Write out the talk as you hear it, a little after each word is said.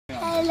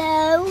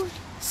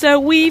So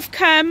we've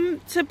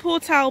come to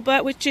Port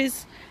Talbot, which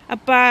is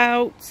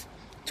about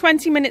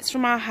 20 minutes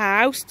from our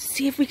house, to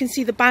see if we can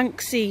see the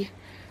Banksy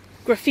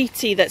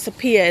graffiti that's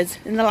appeared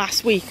in the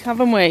last week,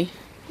 haven't we?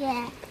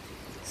 Yeah.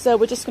 So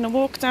we're just going to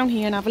walk down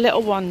here and have a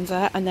little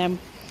wander, and then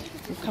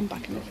we'll come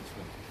back and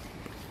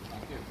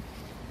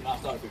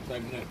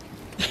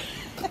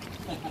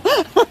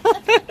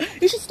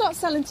you should start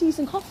selling teas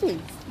and coffees.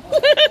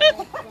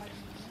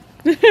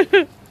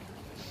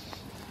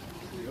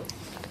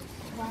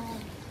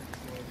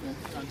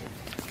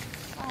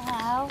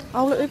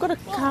 Oh look, they've got a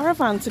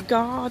caravan to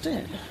guard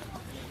it.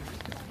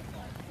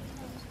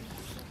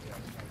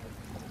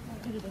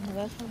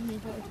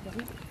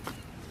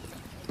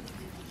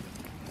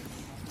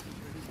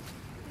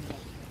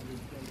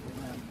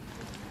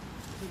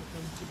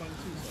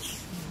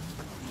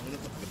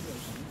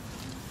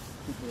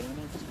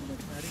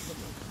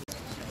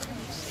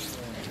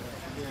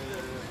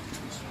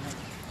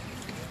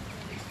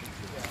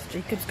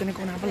 Jacob's going to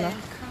go and have a look.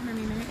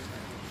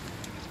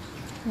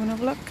 You want to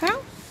have a look,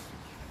 Cal?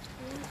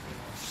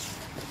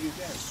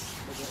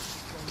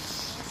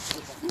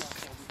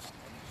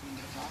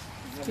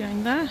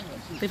 Behind there.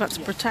 They've had to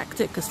protect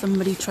it because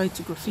somebody tried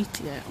to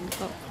graffiti it on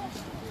top.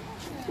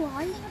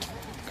 Why?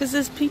 Because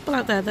there's people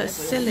out there that are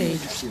silly.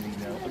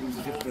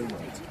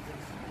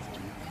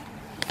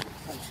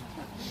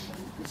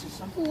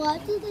 Why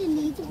do they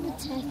need to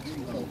protect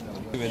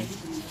it?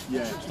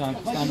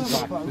 Stand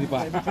back, be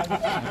back. Look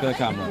at the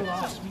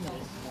camera.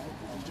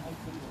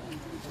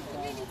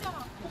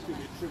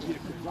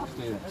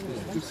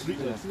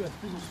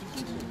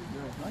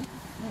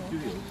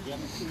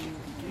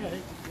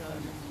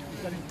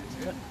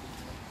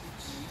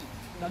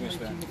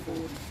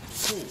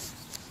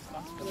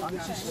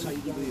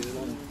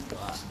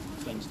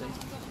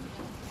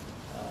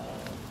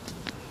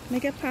 Can I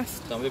get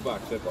past? Stand with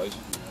back to it, boys.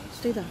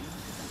 Stay there.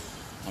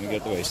 I'm gonna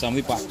get the way. Stand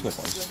with back to it,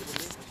 boys.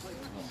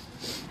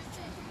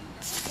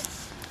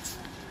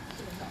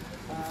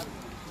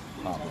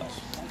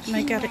 Can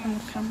I get it on the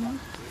camera?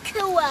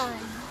 Come on.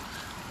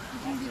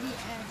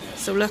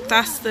 So look,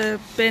 that's the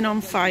bin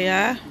on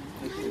fire,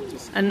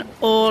 and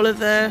all of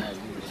the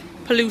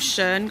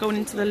pollution going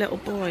into the little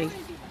boy.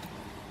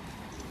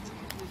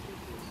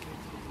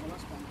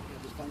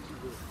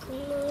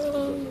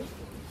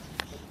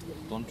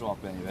 Don't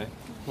drop it anyway.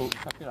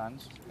 Clap your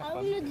hands. I'm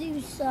gonna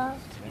do so.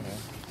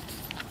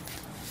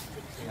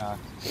 Yeah,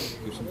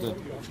 do some good.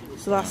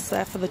 So that's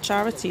there for the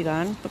charity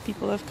then, but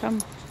people have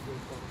come.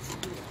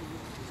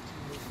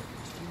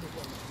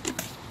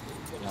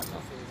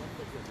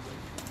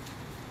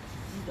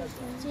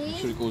 Make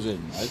sure it goes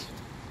in, right?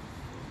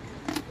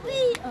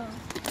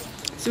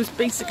 So it's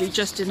basically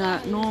just in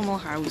a normal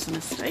housing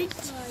estate.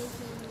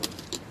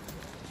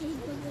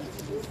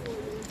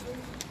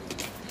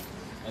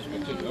 Nice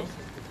picture, Joe.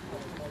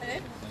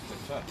 Nice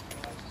picture.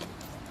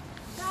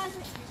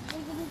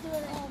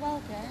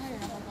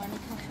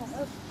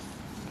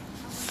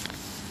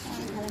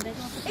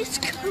 It's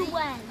cool.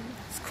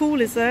 It's cool,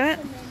 is it?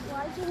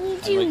 Why do you I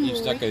do like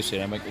more? that guy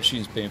saying, I'm like,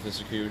 she's paying for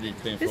security,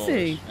 paying for Is all he?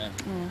 this. Yeah.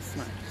 Oh, that's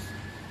nice.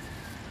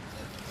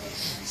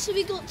 So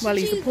we got to Well,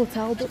 he's do a Port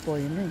Talbot boy,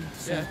 isn't he?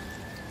 So. Yeah.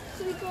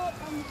 So we got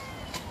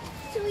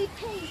so we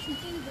pay to do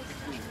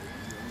this.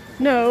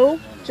 No,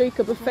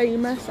 Jacob, a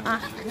famous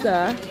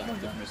actor.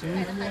 When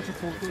you have a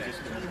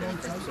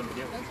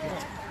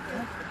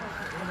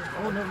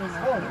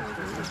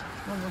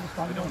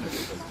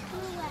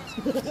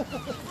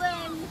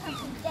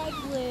dead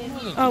worm.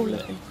 Oh,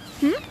 look. I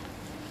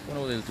don't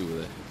know what they'll do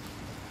with it.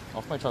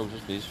 Off my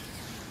trousers, please.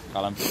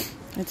 Callum.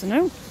 I don't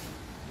know.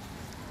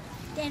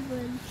 Dead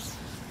worms.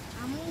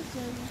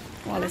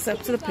 Well, it's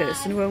up to the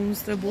person who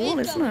owns the wall,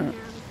 isn't it?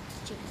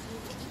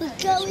 We're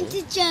going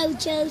to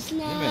JoJo's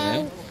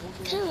now.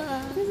 Come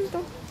on. So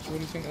what do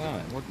you think of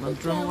that? What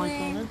drummer I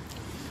told him?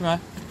 Come on.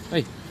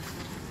 Hey.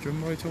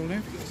 Drummer I told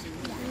him?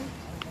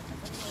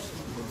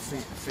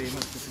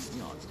 Famous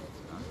yacht.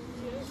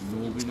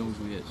 Nobody knows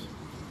who he is.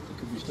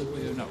 Could we still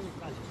here now?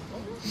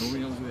 Nobody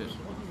knows who he is.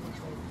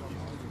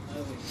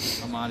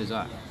 How mad is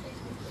that?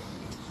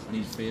 And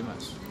he's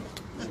famous.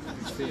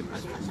 He's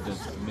famous because he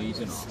does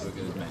amazing artwork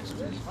in his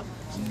messages.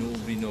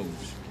 Nobody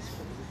knows.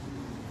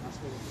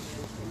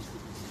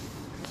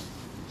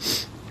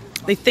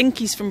 They think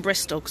he's from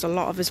Bristol because a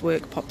lot of his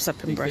work pops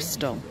up in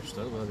Bristol.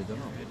 Bristol, well, they don't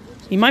know.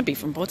 He might be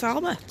from Port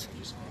Talbot.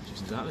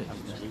 Exactly.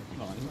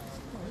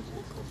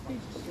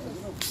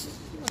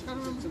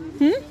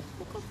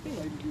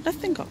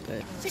 Nothing got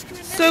good.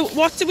 So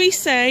what do we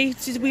say?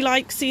 Did we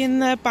like seeing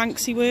the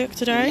Banksy work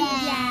today?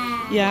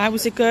 Yeah. Yeah,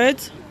 was it good?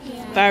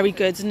 Yeah. Very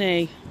good, isn't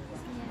he?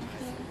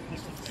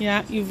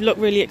 Yeah, you've looked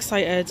really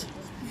excited.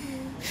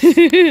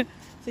 Say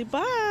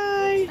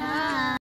bye. Bye.